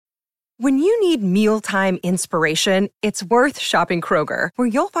When you need mealtime inspiration, it's worth shopping Kroger, where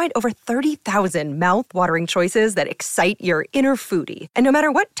you'll find over 30,000 mouth-watering choices that excite your inner foodie. And no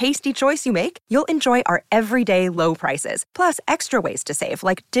matter what tasty choice you make, you'll enjoy our everyday low prices, plus extra ways to save,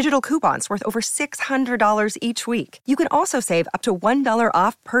 like digital coupons worth over $600 each week. You can also save up to $1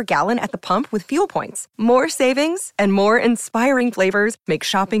 off per gallon at the pump with fuel points. More savings and more inspiring flavors make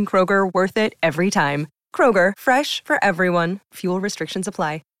shopping Kroger worth it every time. Kroger, fresh for everyone. Fuel restrictions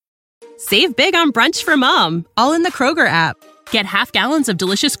apply. Save big on brunch for mom, all in the Kroger app. Get half gallons of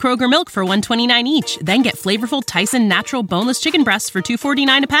delicious Kroger milk for $1.29 each. Then get flavorful Tyson natural boneless chicken breasts for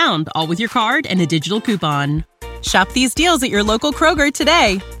 $2.49 a pound, all with your card and a digital coupon. Shop these deals at your local Kroger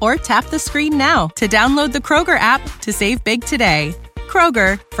today, or tap the screen now to download the Kroger app to save big today.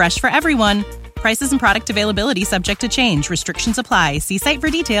 Kroger, fresh for everyone. Prices and product availability subject to change. Restrictions apply. See site for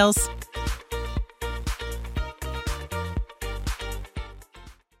details.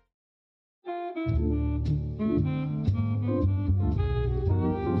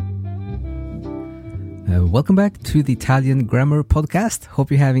 Welcome back to the Italian Grammar Podcast. Hope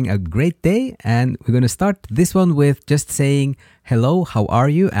you're having a great day, and we're going to start this one with just saying hello, how are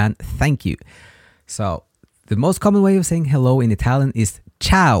you, and thank you. So the most common way of saying hello in Italian is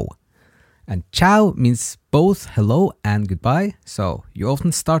ciao, and ciao means both hello and goodbye. So you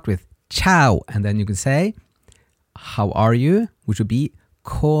often start with ciao, and then you can say how are you, which would be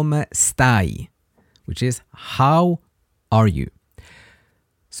come stai, which is how are you.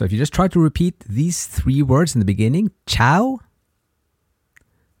 So if you just try to repeat these three words in the beginning, ciao,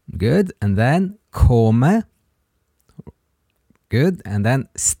 good, and then come, good, and then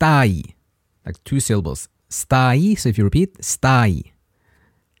stai, like two syllables, stai, so if you repeat, stai,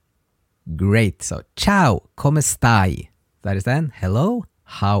 great, so ciao, come stai, that is then, hello,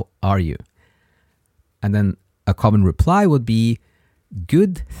 how are you? And then a common reply would be,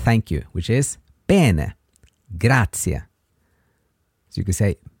 good, thank you, which is bene, grazie. So you can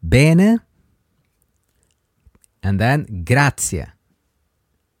say bene and then grazie.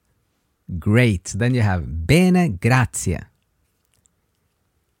 Great. So then you have bene, grazie.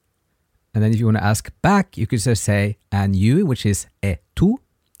 And then if you want to ask back, you could just say and you, which is e tu.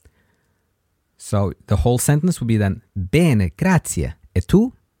 So the whole sentence would be then bene, grazie, e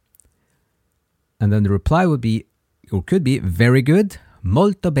tu. And then the reply would be, or could be, very good,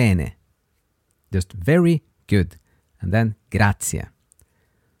 molto bene. Just very good. And then grazie.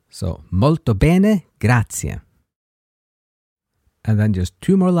 So, molto bene, grazie. And then just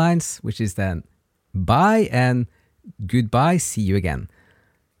two more lines, which is then bye and goodbye, see you again.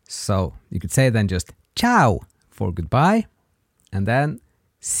 So, you could say then just ciao for goodbye. And then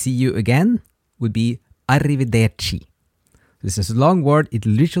see you again would be arrivederci. This is a long word. It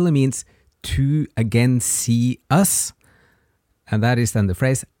literally means to again see us. And that is then the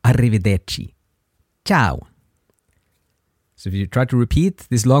phrase arrivederci. Ciao. So if you try to repeat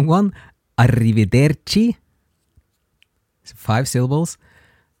this long one, arrivederci, it's 5 syllables,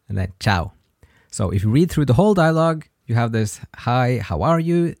 and then ciao. So if you read through the whole dialogue, you have this, hi, how are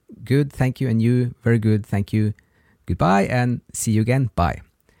you? Good, thank you, and you, very good, thank you, goodbye, and see you again, bye.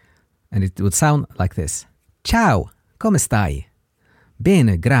 And it would sound like this. Ciao, come stai?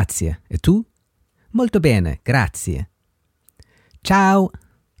 Bene, grazie. E tu? Molto bene, grazie. Ciao,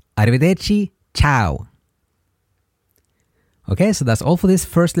 arrivederci, ciao. Okay, so that's all for this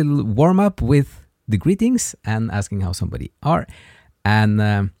first little warm-up with the greetings and asking how somebody are.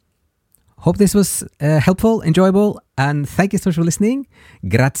 And hope this was helpful, enjoyable, and thank you so much for listening.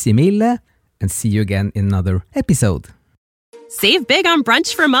 Grazie mille, and see you again in another episode. Save big on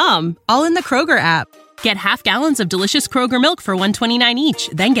brunch for mom, all in the Kroger app. Get half gallons of delicious Kroger milk for $1.29 each.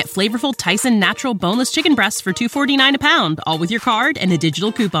 Then get flavorful Tyson natural boneless chicken breasts for $2.49 a pound, all with your card and a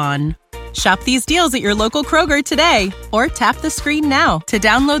digital coupon. Shop these deals at your local Kroger today, or tap the screen now to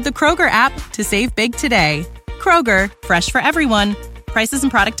download the Kroger app to save big today. Kroger, fresh for everyone. Prices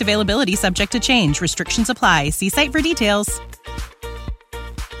and product availability subject to change. Restrictions apply. See site for details.